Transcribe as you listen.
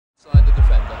Side the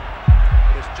defender.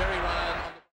 It is Gerry Ryan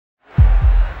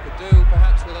could do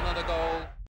perhaps with another goal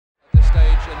at this stage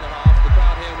in the half. The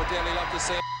crowd here would dearly love to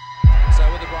see it. So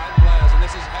with the Brighton players, and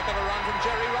this is a heck of a run from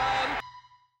Gerry Ryan.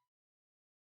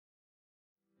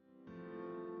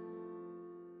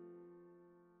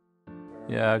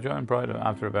 Yeah, I joined Brighton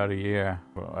after about a year.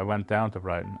 I went down to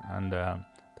Brighton, and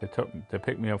they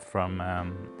picked me up from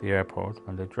the airport,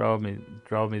 and they drove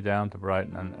me down to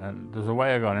Brighton. And there's a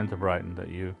way of going into Brighton that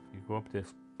you go up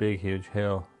this big, huge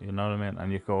hill, you know what I mean?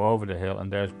 And you go over the hill,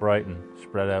 and there's Brighton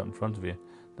spread out in front of you,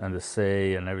 and the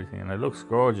sea and everything, and it looks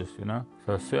gorgeous, you know.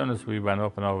 So as soon as we went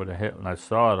up and over the hill, and I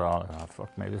saw it all, oh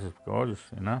fuck me, this is gorgeous,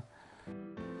 you know.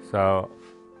 So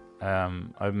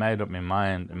I made up my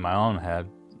mind in my own head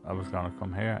I was going to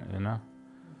come here, you know.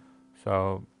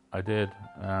 So I did,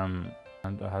 and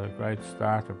I had a great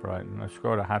start at Brighton. I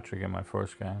scored a hat-trick in my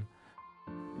first game.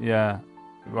 Yeah,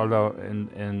 although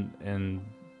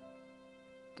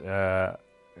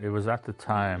it was at the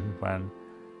time when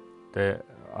the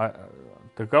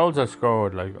goals I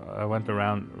scored, like I went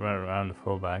around the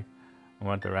fullback, I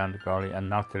went around the goalie and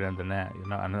knocked it in the net, you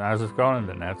know. And as it's going in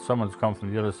the net, someone's come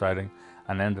from the other side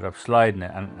and ended up sliding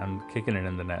it and kicking it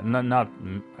in the net. Not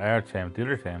our team, the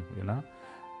other team, you know.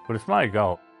 But it's my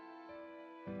goal.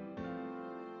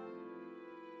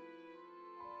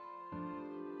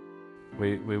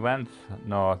 We went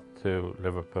north to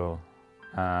Liverpool,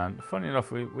 and funny enough,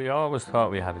 we always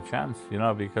thought we had a chance, you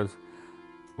know, because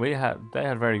they had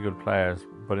very good players,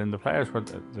 but in the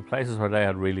places where they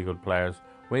had really good players,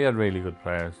 we had really good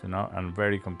players, you know, and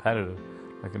very competitive.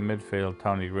 Like in midfield,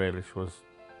 Tony Grealish was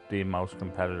the most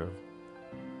competitive,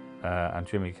 and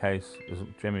Jimmy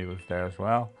was there as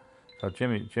well. So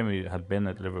Jimmy had been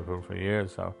at Liverpool for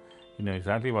years, so he knew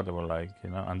exactly what they were like,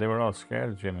 you know, and they were all scared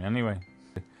of Jimmy anyway.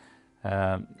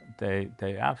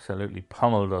 They absolutely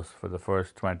pummeled us for the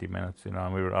first 20 minutes, you know,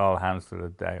 and we were all hands to the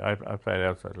deck. I played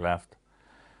outside left,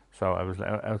 so I was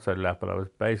outside left, but I was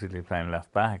basically playing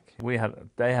left back.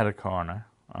 They had a corner,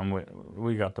 and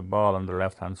we got the ball on the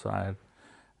left hand side,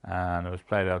 and it was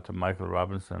played out to Michael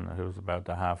Robinson, who was about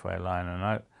the halfway line,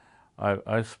 and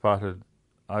I spotted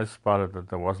that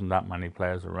there wasn't that many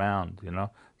players around, you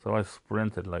know, so I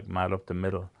sprinted like mad up the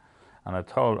middle. And I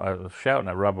was shouting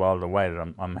at Rob all the way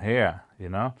that I'm here, you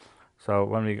know. So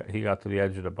when he got to the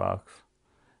edge of the box,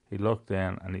 he looked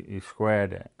in and he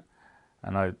squared it,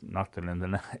 and I knocked it in the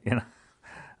net, you know.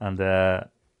 And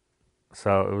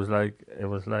so it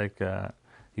was like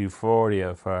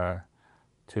euphoria for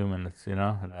 2 minutes, you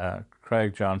know.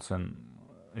 Craig Johnson,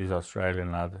 he's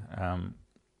Australian lad.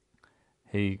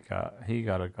 He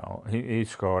got a goal. He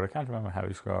scored. I can't remember how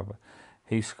he scored, but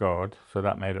he scored. So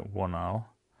that made it 1-0.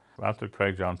 After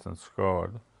Craig Johnson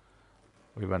scored,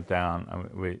 we went down and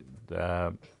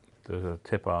there was a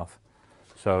tip off.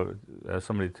 So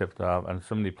somebody tipped off and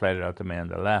somebody played it out to me on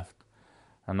the left.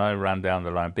 And I ran down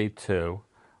the line, beat two,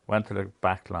 went to the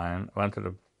back line,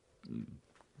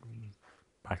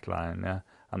 yeah,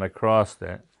 and I crossed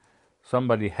it.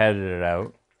 Somebody headed it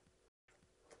out,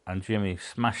 and Jimmy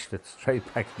smashed it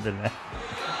straight back in the net.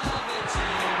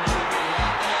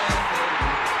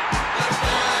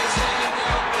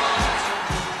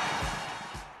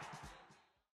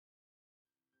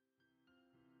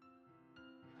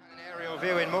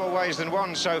 View in more ways than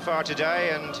one so far today,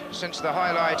 and since the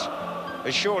highlight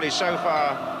has surely so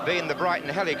far been the Brighton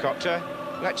helicopter,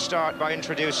 let's start by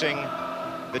introducing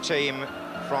the team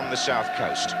from the south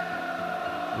coast.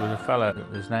 There was a fella,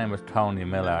 his name was Tony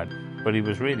Millard, but he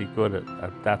was really good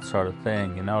at that sort of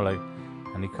thing, you know, like,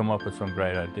 and he come up with some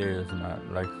great ideas and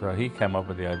that, like, so he came up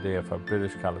with the idea for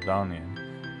British Caledonian,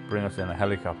 bring us in a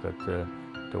helicopter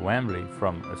to Wembley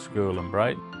from a school in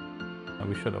Brighton. And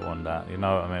we should have won that, you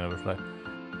know. I mean, it was like,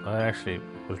 I actually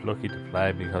was lucky to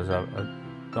play because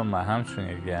I'd done my hamstring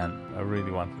again. I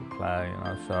really wanted to play, you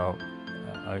know, so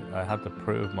I had to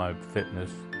prove my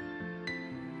fitness.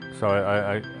 So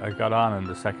I got on in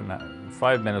the second,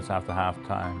 5 minutes after half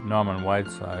time. Norman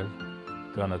Whiteside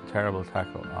done a terrible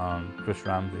tackle on Chris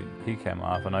Ramsey. He came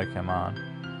off and I came on,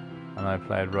 and I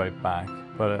played right back.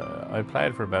 But I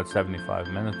played for about 75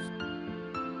 minutes.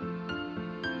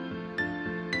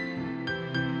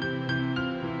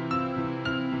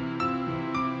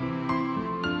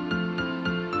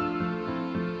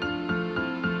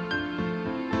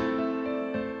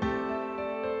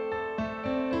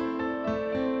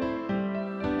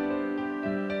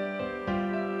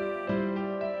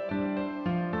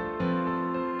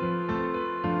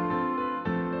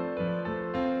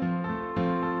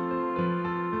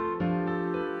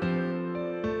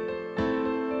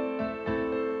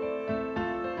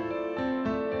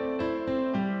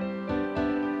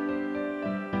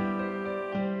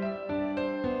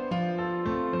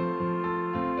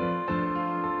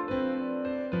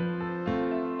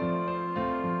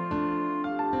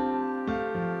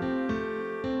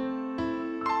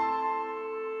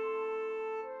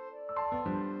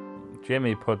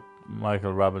 Jimmy put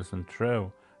Michael Robinson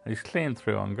through. And he's clean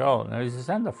through on goal. Now he's a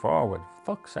centre forward,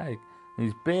 fuck's sake. And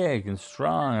he's big and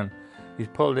strong, and he's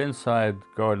pulled inside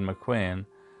Gordon McQueen.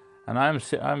 And I'm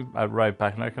at right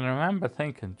back, and I can remember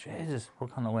thinking, Jesus, we're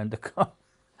going to win the cup.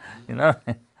 You know?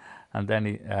 And then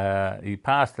he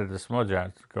passed it to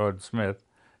Smudger, Gordon Smith,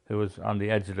 who was on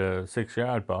the edge of the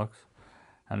 6-yard box,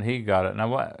 and he got it.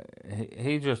 Now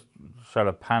he just sort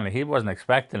of panicked. He wasn't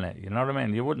expecting it. You know what I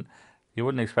mean? You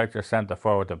wouldn't expect your centre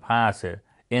forward to pass it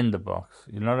in the box.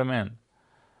 You know what I mean?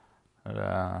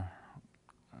 But,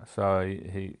 so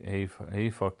he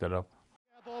fucked it up.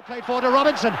 Ball played forward to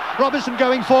Robinson. Robinson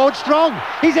going forward strong.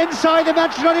 He's inside the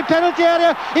Manchester United penalty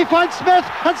area. He finds Smith,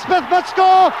 and Smith must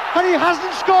score, and he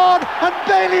hasn't scored, and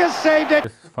Bailey has saved it.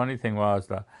 The funny thing was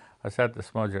that I said to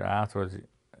Smudger afterwards,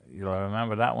 you'll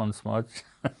remember that one, Smudge.